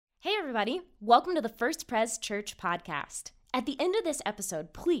Hey everybody, welcome to the First Pres Church podcast. At the end of this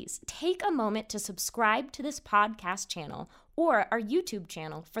episode, please take a moment to subscribe to this podcast channel or our YouTube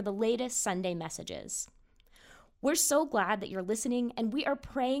channel for the latest Sunday messages. We're so glad that you're listening, and we are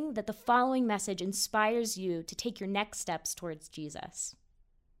praying that the following message inspires you to take your next steps towards Jesus.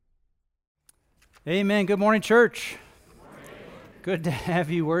 Amen. Good morning, church. Good to have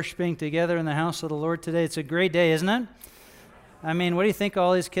you worshiping together in the house of the Lord today. It's a great day, isn't it? I mean, what do you think of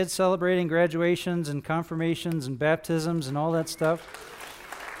all these kids celebrating graduations and confirmations and baptisms and all that stuff?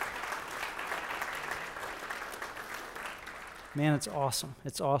 Man, it's awesome.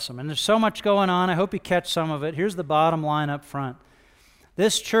 It's awesome. And there's so much going on. I hope you catch some of it. Here's the bottom line up front.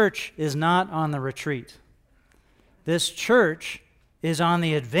 This church is not on the retreat. This church is on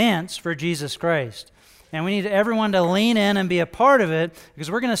the advance for Jesus Christ. And we need everyone to lean in and be a part of it,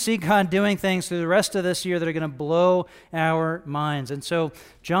 because we're going to see God doing things through the rest of this year that are going to blow our minds. And so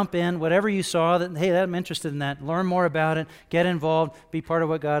jump in, whatever you saw, that hey, I'm interested in that. Learn more about it. Get involved. Be part of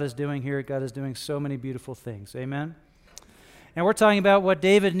what God is doing here. God is doing so many beautiful things. Amen? And we're talking about what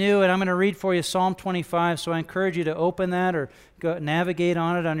David knew, and I'm going to read for you Psalm 25, so I encourage you to open that or go navigate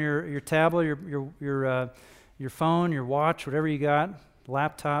on it on your tablet, your phone, your watch, whatever you got,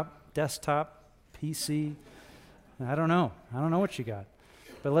 laptop, desktop, PC. I don't know what you got.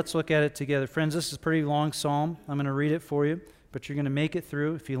 But let's look at it together. Friends, this is a pretty long psalm. I'm going to read it for you, but you're going to make it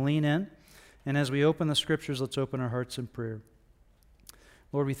through if you lean in. And as we open the scriptures, let's open our hearts in prayer.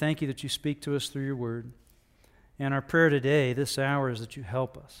 Lord, we thank you that you speak to us through your word. And our prayer today, this hour, is that you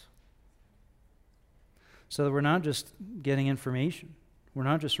help us. So that we're not just getting information. We're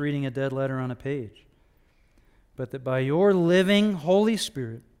not just reading a dead letter on a page. But that by your living Holy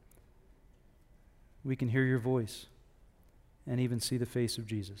Spirit, we can hear your voice and even see the face of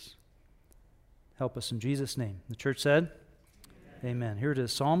Jesus. Help us in Jesus' name. The church said, Amen. Here it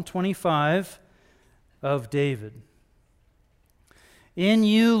is, Psalm 25 of David. In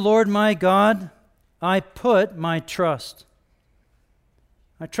you, Lord my God, I put my trust.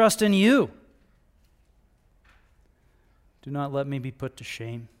 I trust in you. Do not let me be put to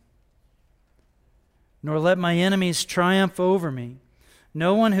shame, nor let my enemies triumph over me.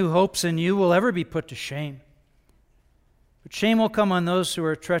 No one who hopes in you will ever be put to shame. But shame will come on those who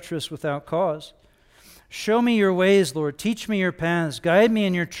are treacherous without cause. Show me your ways, Lord. Teach me your paths. Guide me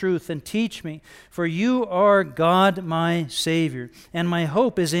in your truth and teach me. For you are God, my Savior, and my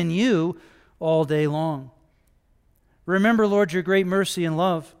hope is in you all day long. Remember, Lord, your great mercy and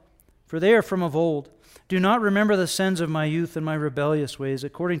love, for they are from of old. Do not remember the sins of my youth and my rebellious ways.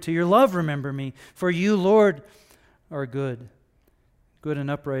 According to your love, remember me. For you, Lord, are good. Good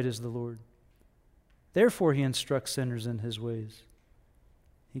and upright is the Lord. Therefore he instructs sinners in his ways.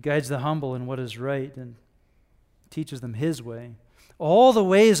 He guides the humble in what is right and teaches them his way. All the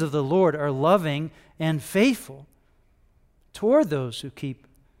ways of the Lord are loving and faithful toward those who keep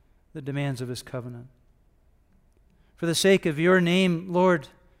the demands of his covenant. For the sake of your name, Lord,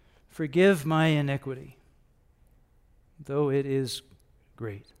 forgive my iniquity, though it is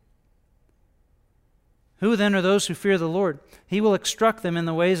great. Who then are those who fear the Lord? He will instruct them in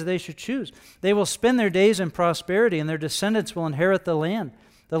the ways that they should choose. They will spend their days in prosperity, and their descendants will inherit the land.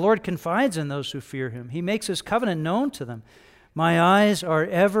 The Lord confides in those who fear him. He makes his covenant known to them. My eyes are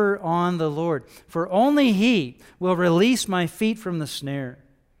ever on the Lord, for only he will release my feet from the snare.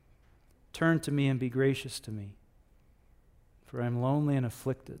 Turn to me and be gracious to me, for I am lonely and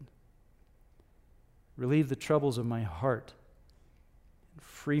afflicted. Relieve the troubles of my heart, and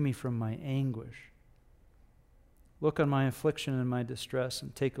free me from my anguish. Look on my affliction and my distress,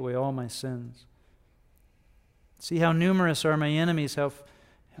 and take away all my sins. See how numerous are my enemies, how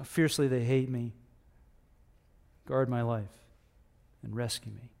fiercely they hate me. Guard my life and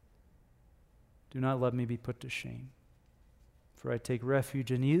rescue me. Do not let me be put to shame, for I take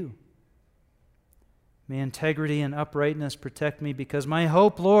refuge in you. May integrity and uprightness protect me, because my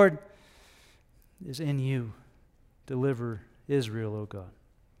hope, Lord, is in you. Deliver Israel, O God,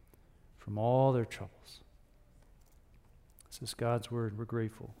 from all their troubles. This is God's word. We're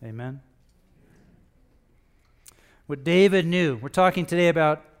grateful. Amen. What David knew. We're talking today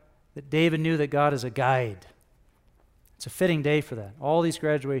about that David knew that God is a guide. It's a fitting day for that. All these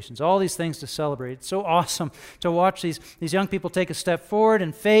graduations, all these things to celebrate. It's so awesome to watch these young people take a step forward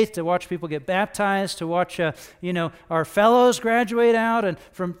in faith, to watch people get baptized, to watch our fellows graduate out, and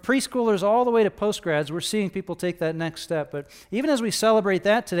from preschoolers all the way to postgrads, we're seeing people take that next step. But even as we celebrate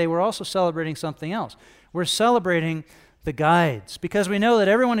that today, we're also celebrating something else. We're celebrating the guides, because we know that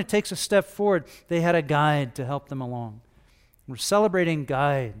everyone who takes a step forward, they had a guide to help them along. We're celebrating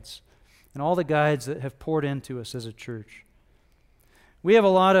guides and all the guides that have poured into us as a church. We have a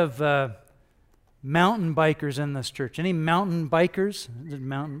lot of mountain bikers in this church. Any mountain bikers?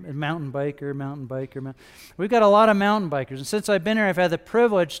 Mountain biker. We've got a lot of mountain bikers. And since I've been here, I've had the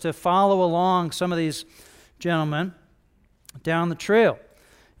privilege to follow along some of these gentlemen down the trail.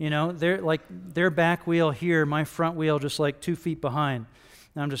 You know, they're like their back wheel here, my front wheel just like 2 feet behind.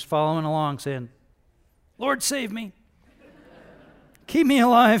 And I'm just following along saying, Lord, save me. Keep me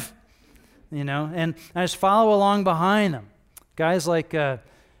alive. You know, and I just follow along behind them. Guys like Joe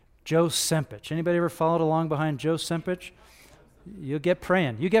Sempich. Anybody ever followed along behind Joe Sempich? You get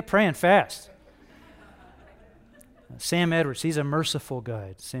praying. You get praying fast. Sam Edwards, he's a merciful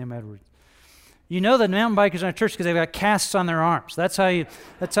guide. Sam Edwards. You know the mountain bikers in our church because they've got casts on their arms. That's how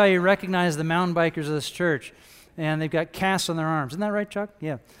you recognize the mountain bikers of this church. And they've got casts on their arms. Isn't that right, Chuck?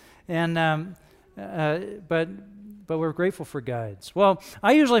 Yeah. And but we're grateful for guides. Well,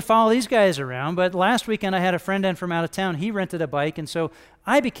 I usually follow these guys around, but last weekend I had a friend in from out of town. He rented a bike, and so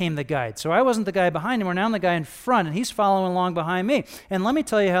I became the guide. So I wasn't the guy behind him, or now I'm the guy in front, and he's following along behind me. And let me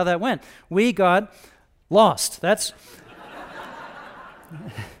tell you how that went. We got lost. That's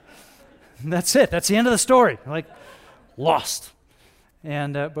it. That's the end of the story. Like, lost.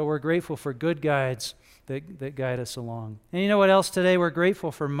 And but we're grateful for good guides that guide us along. And you know what else today? We're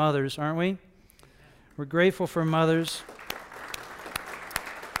grateful for mothers, aren't we? We're grateful for mothers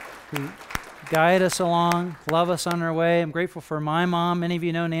who guide us along, love us on our way. I'm grateful for my mom. Many of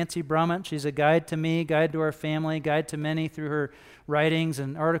you know Nancy Brummett. She's a guide to me, guide to our family, guide to many through her writings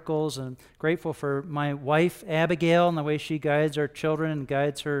and articles. And I'm grateful for my wife, Abigail, and the way she guides our children and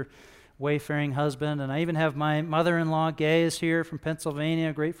guides her wayfaring husband. And I even have my mother-in-law, Gay, is here from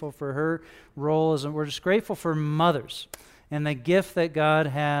Pennsylvania. Grateful for her role. And we're just grateful for mothers and the gift that God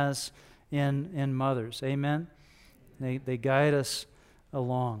has in mothers. Amen? They guide us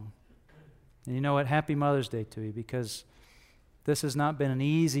along. And you know what? Happy Mother's Day to you, because this has not been an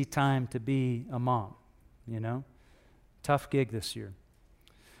easy time to be a mom, you know? Tough gig this year.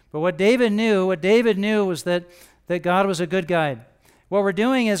 But what David knew was that God was a good guide. What we're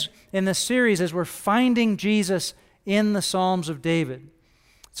doing is, in this series, is we're finding Jesus in the Psalms of David.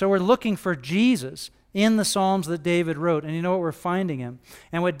 So we're looking for Jesus in the Psalms that David wrote. And you know what? We're finding him.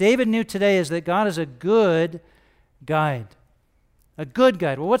 And what David knew today is that God is a good guide. A good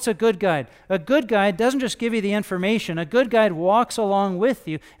guide. Well, what's a good guide? A good guide doesn't just give you the information. A good guide walks along with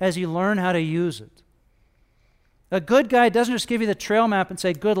you as you learn how to use it. A good guide doesn't just give you the trail map and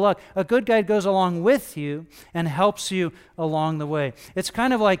say, good luck. A good guide goes along with you and helps you along the way. It's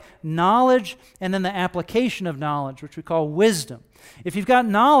kind of like knowledge and then the application of knowledge, which we call wisdom. If you've got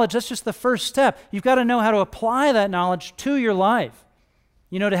knowledge, that's just the first step. You've got to know how to apply that knowledge to your life.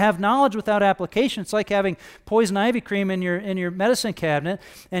 You know, to have knowledge without application, it's like having poison ivy cream in your medicine cabinet,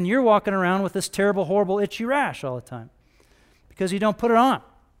 and you're walking around with this terrible, horrible, itchy rash all the time because you don't put it on.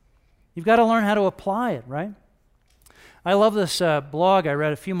 You've got to learn how to apply it, right? I love this blog I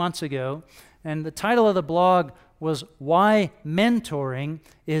read a few months ago, and the title of the blog was Why Mentoring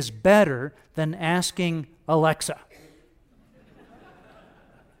is Better Than Asking Alexa.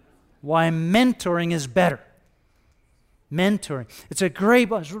 Why mentoring is better. Mentoring. It's a great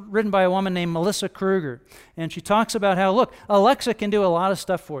book. It's written by a woman named Melissa Kruger, and she talks about how, look, Alexa can do a lot of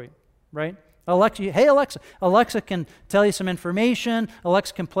stuff for you, right? Hey Alexa. Alexa can tell you some information.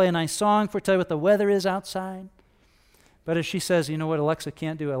 Alexa can play a nice song for you, tell you what the weather is outside. But as she says, you know what Alexa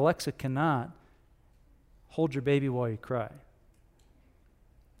can't do? Alexa cannot hold your baby while you cry.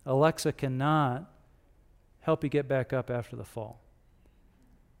 Alexa cannot help you get back up after the fall.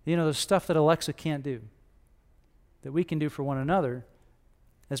 You know, there's stuff that Alexa can't do that we can do for one another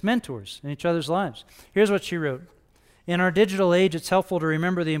as mentors in each other's lives. Here's what she wrote. In our digital age, it's helpful to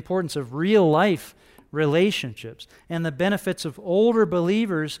remember the importance of real-life relationships and the benefits of older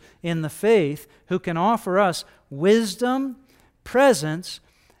believers in the faith who can offer us wisdom, presence,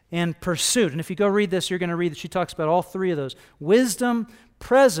 and pursuit. And if you go read this, you're going to read that she talks about all three of those. Wisdom,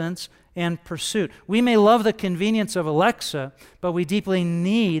 presence, and pursuit. We may love the convenience of Alexa, but we deeply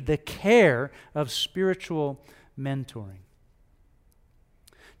need the care of spiritual mentoring.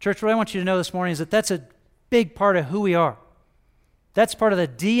 Church, what I want you to know this morning is that that's a big part of who we are. That's part of the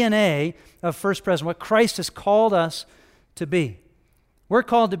DNA of First Pres, what Christ has called us to be. We're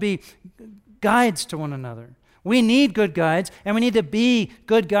called to be guides to one another. We need good guides, and we need to be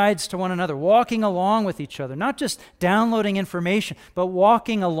good guides to one another, walking along with each other, not just downloading information, but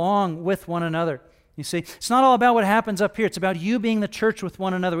walking along with one another. You see, it's not all about what happens up here. It's about you being the church with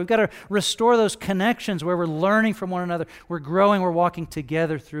one another. We've got to restore those connections where we're learning from one another. We're growing, we're walking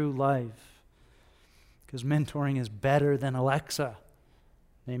together through life. Because mentoring is better than Alexa.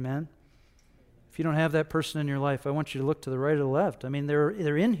 Amen? If you don't have that person in your life, I want you to look to the right or the left. I mean, they're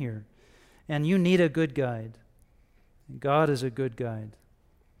in here. And you need a good guide. God is a good guide.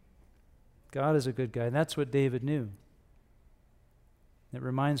 God is a good guide. And that's what David knew. It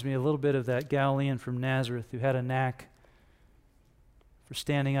reminds me a little bit of that Galilean from Nazareth who had a knack for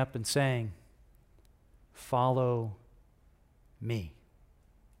standing up and saying, "Follow me."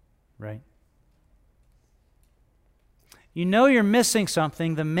 Right? You know you're missing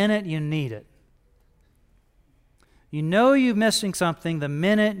something the minute you need it. You know you're missing something the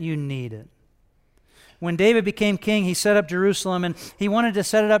minute you need it. When David became king, he set up Jerusalem, and he wanted to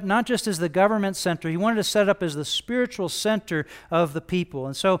set it up not just as the government center, he wanted to set it up as the spiritual center of the people.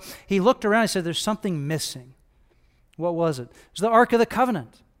 And so he looked around and said, there's something missing. What was it? It was the Ark of the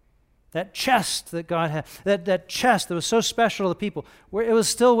Covenant. That chest that God had, that chest that was so special to the people, where it was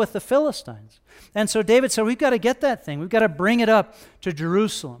still with the Philistines. And so David said, we've got to get that thing. We've got to bring it up to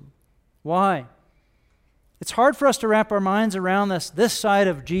Jerusalem. Why? It's hard for us to wrap our minds around this side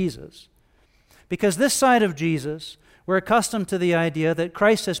of Jesus. Because this side of Jesus, we're accustomed to the idea that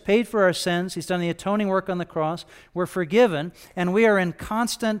Christ has paid for our sins. He's done the atoning work on the cross. We're forgiven, and we are in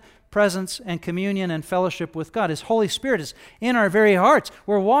constant presence and communion and fellowship with God. His Holy Spirit is in our very hearts.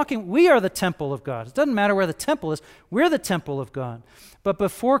 We're walking. We are the temple of God. It doesn't matter where the temple is. We're the temple of God. But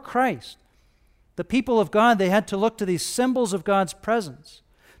before Christ, the people of God, they had to look to these symbols of God's presence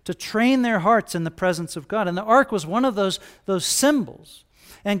to train their hearts in the presence of God. And the ark was one of those symbols.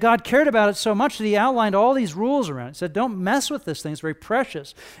 And God cared about it so much that he outlined all these rules around it. He said, don't mess with this thing. It's very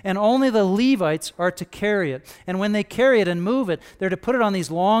precious. And only the Levites are to carry it. And when they carry it and move it, they're to put it on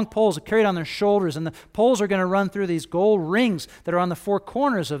these long poles, to carry it on their shoulders. And the poles are going to run through these gold rings that are on the four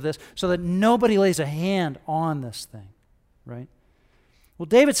corners of this so that nobody lays a hand on this thing, right? Well,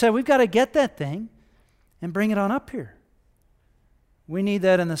 David said, we've got to get that thing and bring it on up here. We need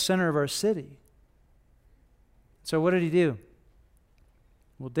that in the center of our city. So what did he do?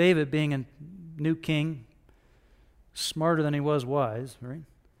 Well, David, being a new king, smarter than he was wise, right?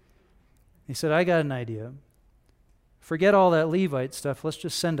 He said, I got an idea. Forget all that Levite stuff. Let's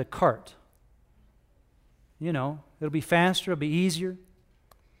just send a cart. You know, it'll be faster, it'll be easier.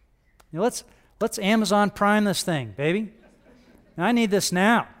 You know, let's Amazon Prime this thing, baby. I need this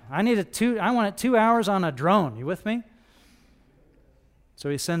now. I want it 2 hours on a drone. You with me? So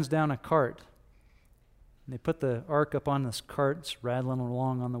he sends down a cart. And they put the ark up on this cart. It's rattling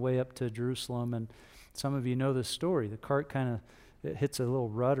along on the way up to Jerusalem. And some of you know this story. The cart kind of hits a little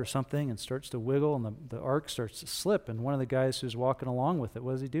rut or something and starts to wiggle, and the ark starts to slip. And one of the guys who's walking along with it,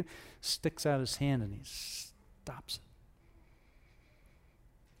 what does he do? Sticks out his hand and he stops it.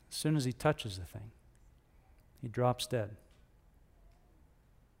 As soon as he touches the thing, he drops dead.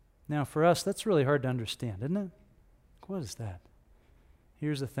 Now, for us, that's really hard to understand, isn't it? What is that?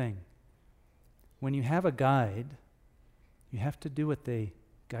 Here's the thing. When you have a guide, you have to do what they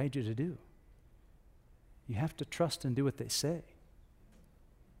guide you to do. You have to trust and do what they say.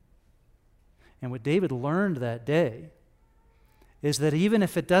 And what David learned that day is that even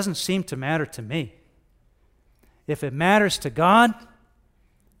if it doesn't seem to matter to me, if it matters to God,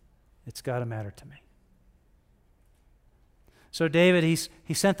 it's got to matter to me. So David,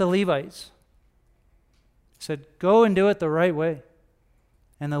 he sent the Levites. He said, go and do it the right way.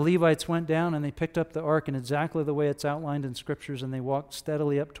 And the Levites went down and they picked up the ark in exactly the way it's outlined in Scriptures, and they walked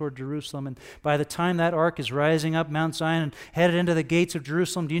steadily up toward Jerusalem. And by the time that ark is rising up Mount Zion and headed into the gates of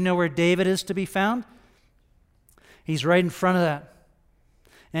Jerusalem, do you know where David is to be found? He's right in front of that.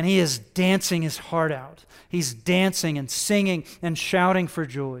 And he is dancing his heart out. He's dancing and singing and shouting for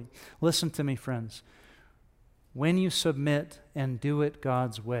joy. Listen to me, friends. When you submit and do it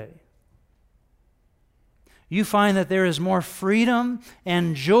God's way, you find that there is more freedom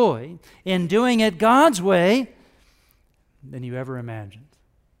and joy in doing it God's way than you ever imagined.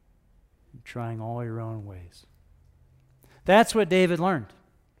 You're trying all your own ways. That's what David learned.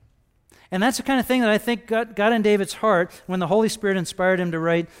 And that's the kind of thing that I think got in David's heart when the Holy Spirit inspired him to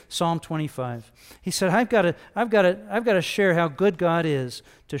write Psalm 25. He said, I've got to share how good God is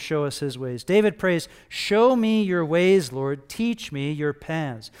to show us his ways. David prays, show me your ways, Lord. Teach me your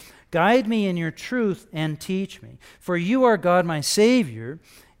paths. Guide me in your truth and teach me. For you are God, my Savior,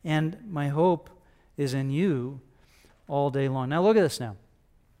 and my hope is in you all day long. Now look at this now.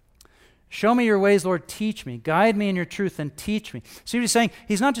 Show me your ways, Lord, teach me. Guide me in your truth and teach me. See what he's saying?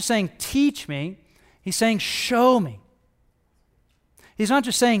 He's not just saying teach me, he's saying show me. He's not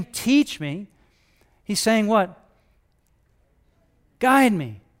just saying teach me, he's saying what? Guide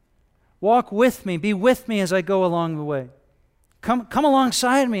me. Walk with me, be with me as I go along the way. Come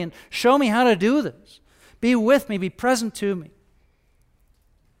alongside me and show me how to do this. Be with me, be present to me.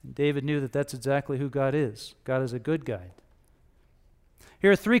 And David knew that that's exactly who God is. God is a good guide.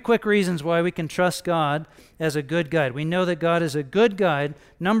 Here are 3 quick reasons why we can trust God as a good guide. We know that God is a good guide.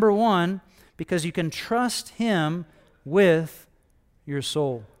 Number 1, because you can trust Him with your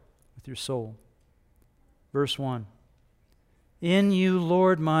soul. With your soul. Verse 1. In you,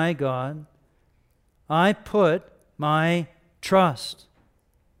 Lord my God, I put my trust.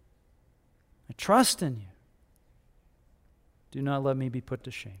 I trust in you. Do not let me be put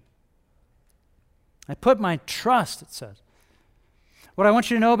to shame. I put my trust, it says. What I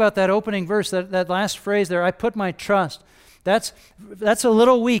want you to know about that opening verse, that last phrase there, I put my trust, that's a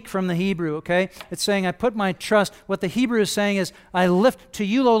little weak from the Hebrew, okay? It's saying, I put my trust. What the Hebrew is saying is, I lift, to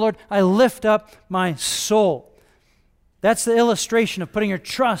you, O Lord, I lift up my soul. That's the illustration of putting your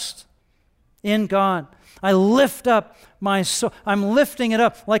trust in God. I lift up my soul. I'm lifting it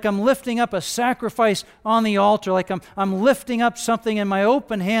up like I'm lifting up a sacrifice on the altar, like I'm lifting up something in my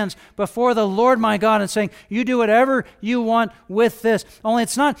open hands before the Lord my God and saying, you do whatever you want with this. Only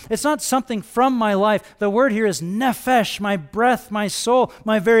it's not something from my life. The word here is nephesh, my breath, my soul,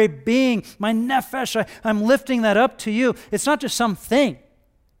 my very being, my nephesh. I'm lifting that up to you. It's not just something.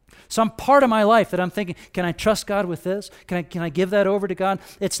 Some part of my life that I'm thinking, can I trust God with this? Can I give that over to God?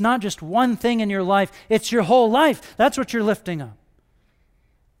 It's not just one thing in your life. It's your whole life. That's what you're lifting up.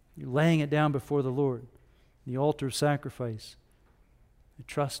 You're laying it down before the Lord, the altar of sacrifice. You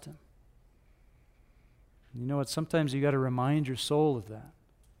trust Him. You know what? Sometimes you got to remind your soul of that.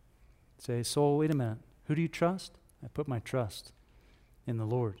 Say, soul, wait a minute. Who do you trust? I put my trust in the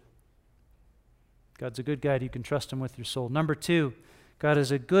Lord. God's a good guide. You can trust Him with your soul. Number 2, God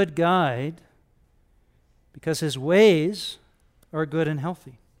is a good guide because His ways are good and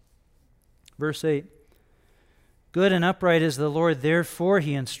healthy. Verse 8, good and upright is the Lord, therefore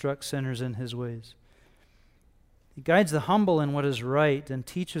He instructs sinners in His ways. He guides the humble in what is right and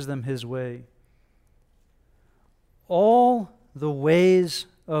teaches them His way. All the ways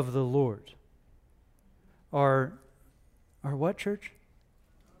of the Lord are what, church?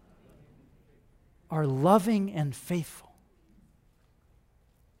 Are loving and faithful.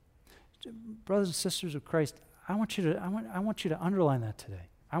 Brothers and sisters of Christ, I want you to underline that today.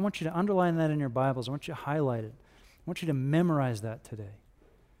 I want you to underline that in your Bibles. I want you to highlight it. I want you to memorize that today.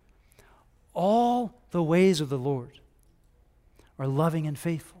 All the ways of the Lord are loving and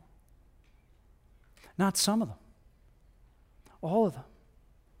faithful. Not some of them. All of them.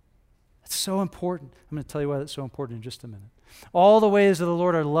 It's so important. I'm going to tell you why that's so important in just a minute. All the ways of the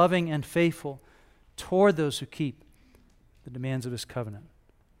Lord are loving and faithful toward those who keep the demands of His covenant.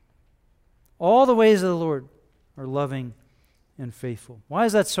 All the ways of the Lord are loving and faithful. Why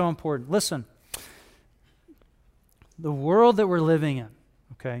is that so important? Listen, the world that we're living in,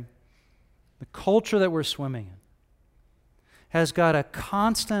 okay, the culture that we're swimming in, has got a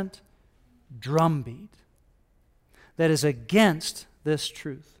constant drumbeat that is against this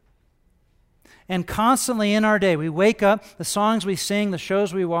truth. And constantly in our day, we wake up, the songs we sing, the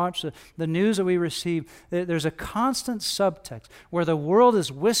shows we watch, the news that we receive, there's a constant subtext where the world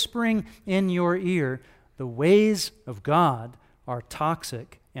is whispering in your ear, the ways of God are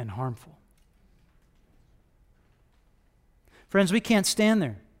toxic and harmful. Friends, we can't stand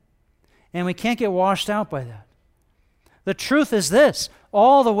there, and we can't get washed out by that. The truth is this: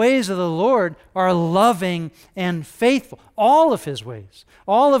 all the ways of the Lord are loving and faithful. All of His ways,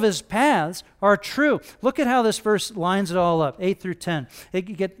 all of His paths are true. Look at how this verse lines it all up, 8 through 10.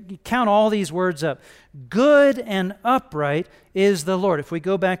 You count all these words up. Good and upright is the Lord. If we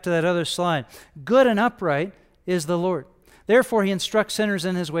go back to that other slide, good and upright is the Lord. Therefore, He instructs sinners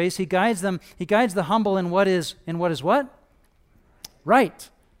in His ways. He guides them. He guides the humble in what is what? Right.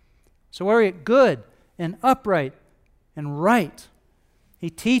 So where are we? Good and upright and right. He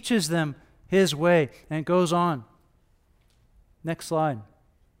teaches them His way, and it goes on. Next slide.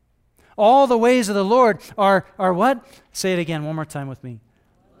 All the ways of the Lord are what? Say it again one more time with me.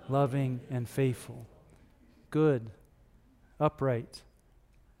 Loving and faithful. Good, upright,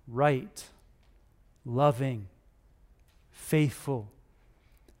 right, loving, faithful.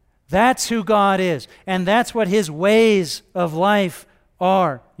 That's who God is, and that's what His ways of life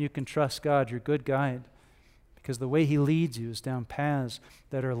are. You can trust God, your good guide, because the way He leads you is down paths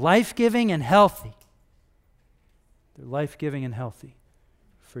that are life-giving and healthy. They're life-giving and healthy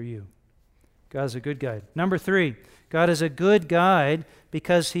for you. God is a good guide. Number 3, God is a good guide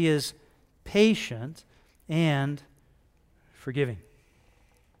because He is patient and forgiving.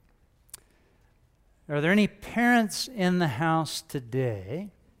 Are there any parents in the house today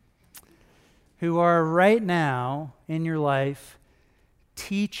who are right now in your life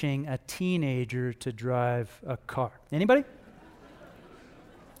teaching a teenager to drive a car? Anybody?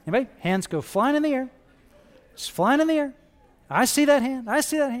 Anybody? Hands go flying in the air. Just flying in the air. I see that hand. I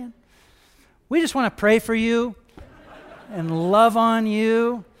see that hand. We just want to pray for you and love on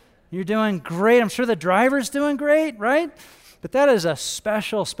you. You're doing great. I'm sure the driver's doing great, right? But that is a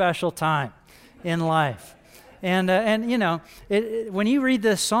special, special time in life. And you know, when you read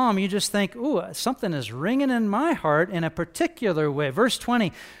this psalm, you just think, ooh, something is ringing in my heart in a particular way. Verse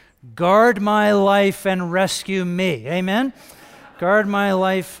 20, guard my life and rescue me. Amen? Guard my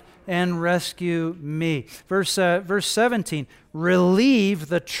life and rescue me. Verse 17, relieve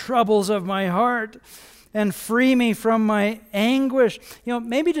the troubles of my heart and free me from my anguish. You know,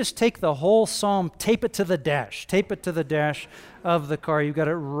 maybe just take the whole psalm, tape it to the dash of the car. You've got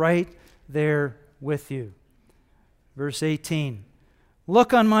it right there with you. Verse 18,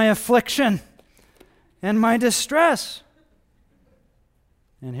 look on my affliction and my distress.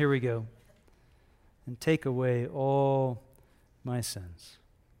 And here we go. And take away all my sins.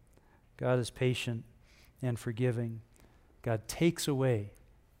 God is patient and forgiving. God takes away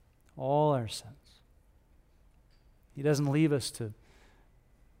all our sins. He doesn't leave us to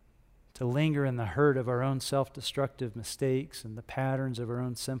linger in the hurt of our own self-destructive mistakes and the patterns of our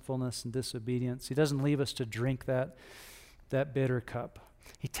own sinfulness and disobedience. He doesn't leave us to drink that bitter cup.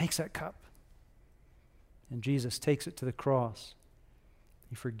 He takes that cup, and Jesus takes it to the cross.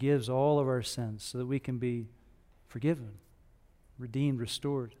 He forgives all of our sins so that we can be forgiven, redeemed,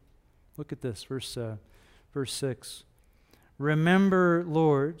 restored. Look at this, verse 6. Remember,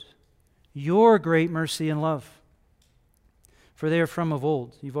 Lord, your great mercy and love, for they are from of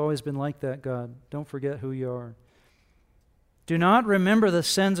old. You've always been like that, God. Don't forget who you are. Do not remember the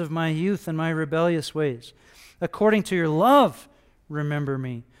sins of my youth and my rebellious ways. According to your love, remember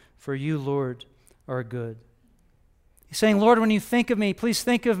me, for you, Lord, are good. He's saying, Lord, when you think of me, please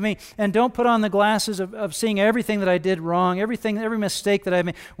think of me, and don't put on the glasses of seeing everything that I did wrong, every mistake that I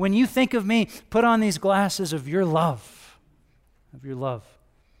made. When you think of me, put on these glasses of your love, and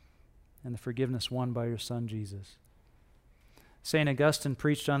the forgiveness won by your Son, Jesus. St. Augustine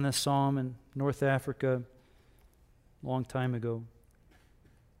preached on this psalm in North Africa a long time ago.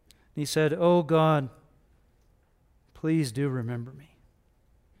 He said, "Oh God, please do remember me,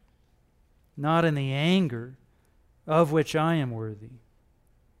 not in the anger of which I am worthy,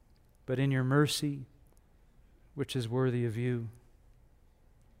 but in your mercy, which is worthy of you.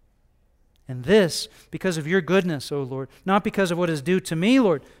 And this because of your goodness, O Lord, not because of what is due to me,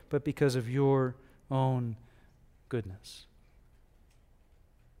 Lord, but because of your own goodness."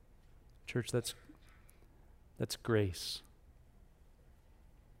 Church, that's grace.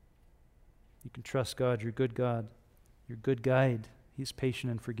 You can trust God, your good guide. He's patient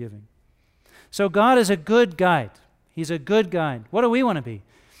and forgiving. So God is a good guide. He's a good guide. What do we want to be?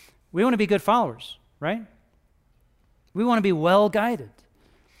 We want to be good followers, right? We want to be well guided.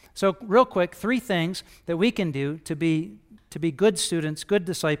 So real quick, 3 things that we can do to be good students, good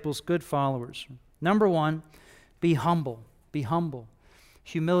disciples, good followers. Number 1, be humble. Be humble.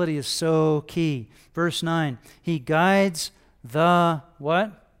 Humility is so key. Verse 9, he guides the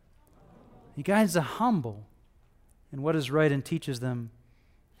what? He guides the humble in what is right and teaches them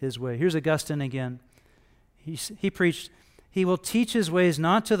his way. Here's Augustine again. He preached, he will teach his ways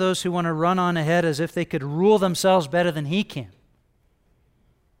not to those who want to run on ahead as if they could rule themselves better than he can,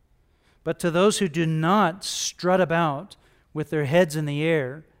 but to those who do not strut about with their heads in the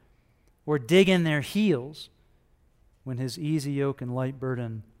air or dig in their heels when his easy yoke and light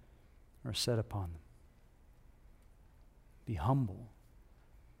burden are set upon them. Be humble.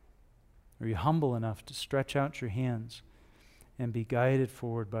 Are you humble enough to stretch out your hands and be guided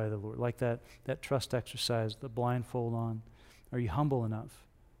forward by the Lord? Like that trust exercise, the blindfold on. Are you humble enough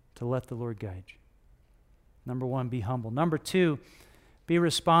to let the Lord guide you? Number 1, be humble. Number 2, be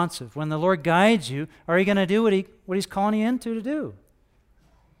responsive. When the Lord guides you, are you going to do what he's calling you into to do?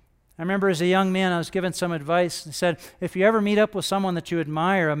 I remember as a young man, I was given some advice. He said, if you ever meet up with someone that you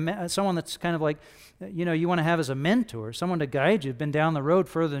admire, someone that's kind of like, you want to have as a mentor, someone to guide you, been down the road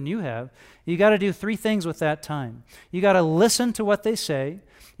further than you have, you got to do 3 things with that time. You got to listen to what they say,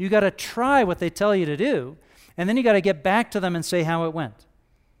 you got to try what they tell you to do, and then you got to get back to them and say how it went.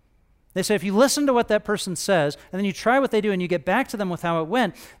 They say if you listen to what that person says, and then you try what they do, and you get back to them with how it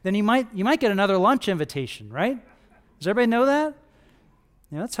went, then you might get another lunch invitation, right? Does everybody know that?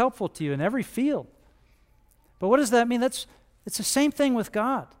 That's helpful to you in every field. But what does that mean? It's the same thing with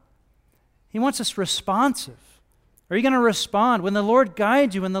God. He wants us responsive. Are you going to respond? When the Lord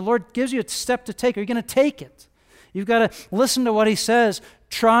guides you, when the Lord gives you a step to take, are you going to take it? You've got to listen to what he says,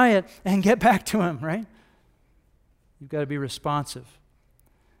 try it, and get back to him, right? You've got to be responsive.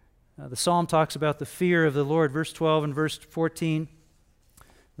 The psalm talks about the fear of the Lord, verse 12 and verse 14.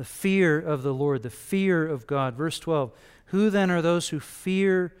 The fear of the Lord, the fear of God. Verse 12, who then are those who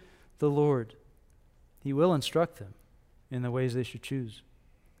fear the Lord? He will instruct them in the ways they should choose.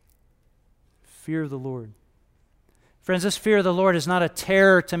 Fear of the Lord. Friends, this fear of the Lord is not a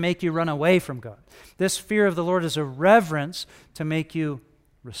terror to make you run away from God. This fear of the Lord is a reverence to make you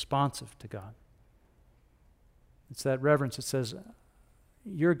responsive to God. It's that reverence that says,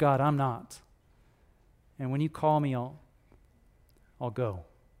 you're God, I'm not. And when you call me, I'll go.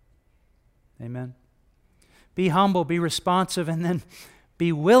 Amen. Be humble, be responsive, and then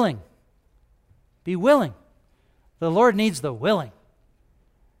be willing. Be willing. The Lord needs the willing.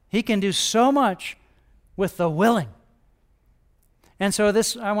 He can do so much with the willing. And so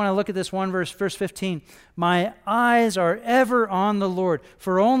I want to look at this one verse 15. My eyes are ever on the Lord,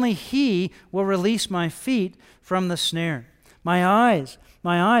 for only He will release my feet from the snare. My eyes.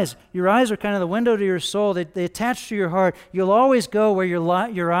 Your eyes are kind of the window to your soul. They attach to your heart. You'll always go where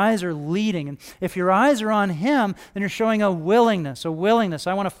your eyes are leading. And if your eyes are on Him, then you're showing a willingness.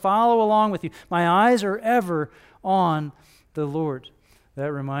 I want to follow along with you. My eyes are ever on the Lord.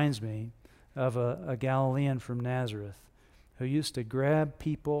 That reminds me of a Galilean from Nazareth who used to grab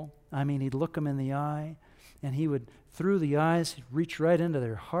people. He'd look them in the eye, and he would, through the eyes, he'd reach right into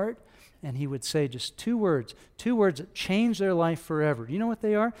their heart, and he would say just two words that changed their life forever. Do you know what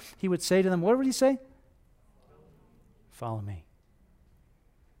they are? He would say to them, what would he say? Follow me.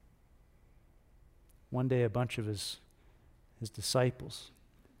 One day, a bunch of his disciples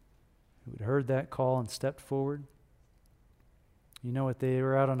who had heard that call and stepped forward. You know what? They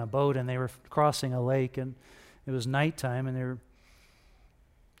were out on a boat, and they were crossing a lake, and it was nighttime, and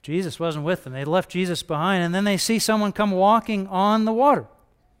Jesus wasn't with them. They left Jesus behind, and then they see someone come walking on the water.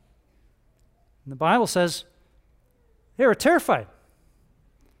 And the Bible says they were terrified.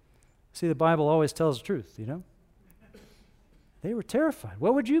 See, the Bible always tells the truth, you know? They were terrified.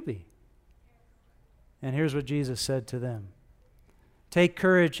 What would you be? And here's what Jesus said to them. Take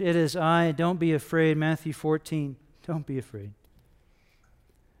courage, it is I. Don't be afraid. Matthew 14. Don't be afraid.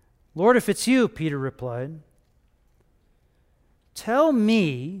 Lord, if it's you, Peter replied, tell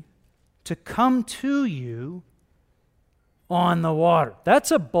me to come to you on the water.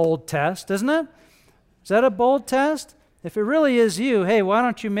 That's a bold test, isn't it? Is that a bold test? If it really is you, hey, why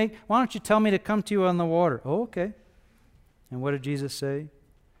don't you tell me to come to you on the water? Oh, okay. And what did Jesus say?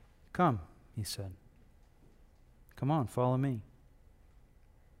 Come, he said. Come on, follow me.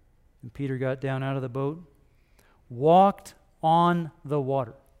 And Peter got down out of the boat, walked on the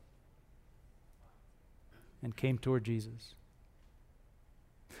water, and came toward Jesus.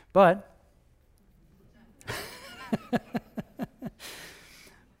 But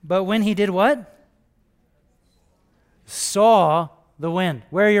when he did what? Saw the wind.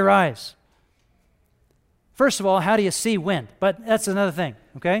 Where are your eyes? First of all, how do you see wind? But that's another thing,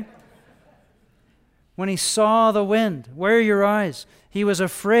 okay? When he saw the wind, where are your eyes? He was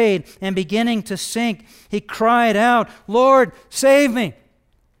afraid and beginning to sink. He cried out, Lord, save me.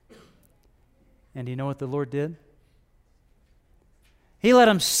 And do you know what the Lord did? He let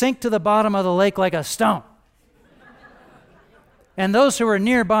him sink to the bottom of the lake like a stone. And those who were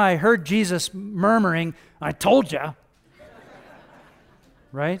nearby heard Jesus murmuring, I told you.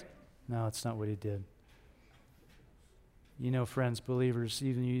 Right? No, it's not what he did. You know, friends, believers,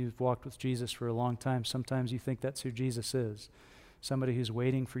 even you've walked with Jesus for a long time, sometimes you think that's who Jesus is. Somebody who's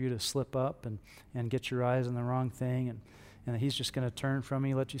waiting for you to slip up and get your eyes on the wrong thing, and he's just going to turn from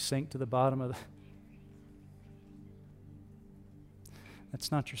you, let you sink to the bottom of the... That's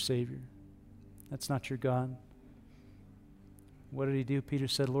not your Savior. That's not your God. What did he do? Peter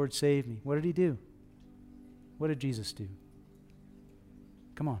said, Lord, save me. What did he do? What did Jesus do?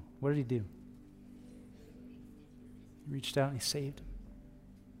 Come on, what did he do? He reached out and he saved him.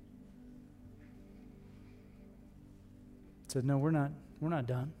 He said, no, we're not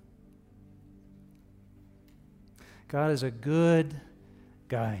done. God is a good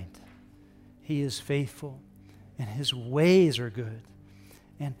guide. He is faithful, and his ways are good.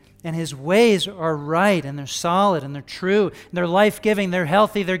 And his ways are right, and they're solid, and they're true, and they're life-giving, they're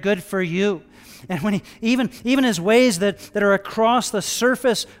healthy, they're good for you. And when even his ways that are across the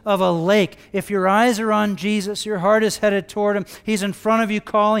surface of a lake, if your eyes are on Jesus, your heart is headed toward him, he's in front of you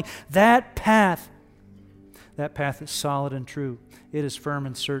calling, that path is solid and true. It is firm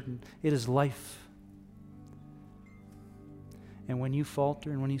and certain. It is life. And when you falter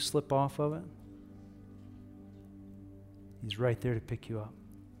and when you slip off of it, he's right there to pick you up.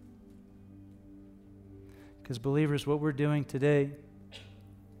 Because believers, what we're doing today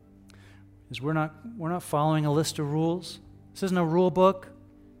is we're not following a list of rules. This isn't a rule book.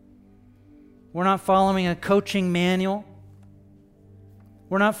 We're not following a coaching manual.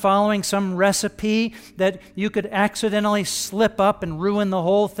 We're not following some recipe that you could accidentally slip up and ruin the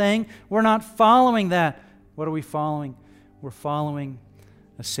whole thing. We're not following that. What are we following? We're following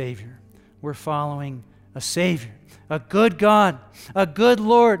a Savior. We're following a Savior, a good God, a good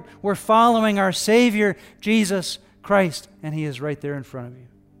Lord. We're following our Savior, Jesus Christ, and He is right there in front of you.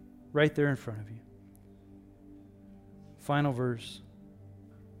 Right there in front of you. Final verse.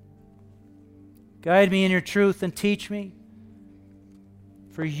 Guide me in your truth and teach me.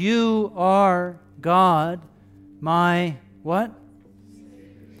 For you are God, my what?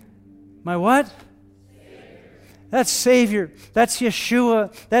 My what? That's Savior. That's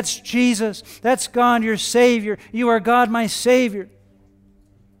Yeshua. That's Jesus. That's God, your Savior. You are God, my Savior.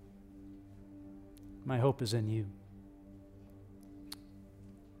 My hope is in you.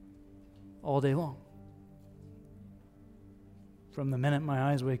 All day long. From the minute my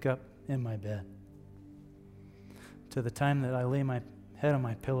eyes wake up in my bed to the time that I lay my head on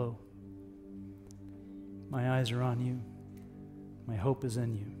my pillow, my eyes are on you. My hope is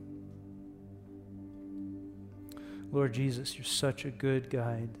in you. Lord Jesus, you're such a good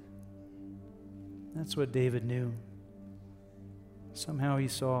guide. That's what David knew. Somehow he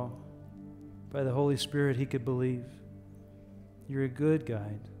saw, by the Holy Spirit, he could believe. You're a good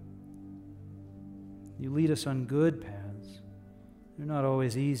guide. You lead us on good paths. They're not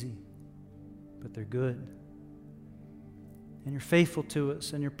always easy, but they're good. And you're faithful to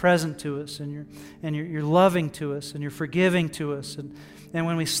us, and you're present to us, and you're loving to us, and you're forgiving to us. And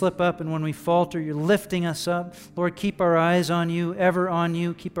when we slip up and when we falter, you're lifting us up. Lord, keep our eyes on you, ever on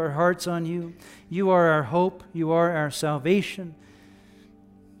you. Keep our hearts on you. You are our hope. You are our salvation.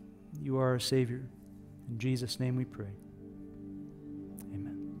 You are our Savior. In Jesus' name we pray.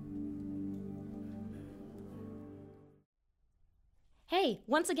 Amen. Hey,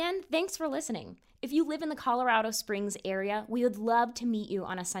 once again, thanks for listening. If you live in the Colorado Springs area, we would love to meet you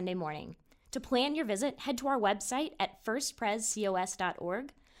on a Sunday morning. To plan your visit, head to our website at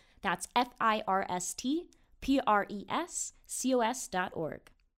firstprescos.org. That's FIRSTPRESCOS.org.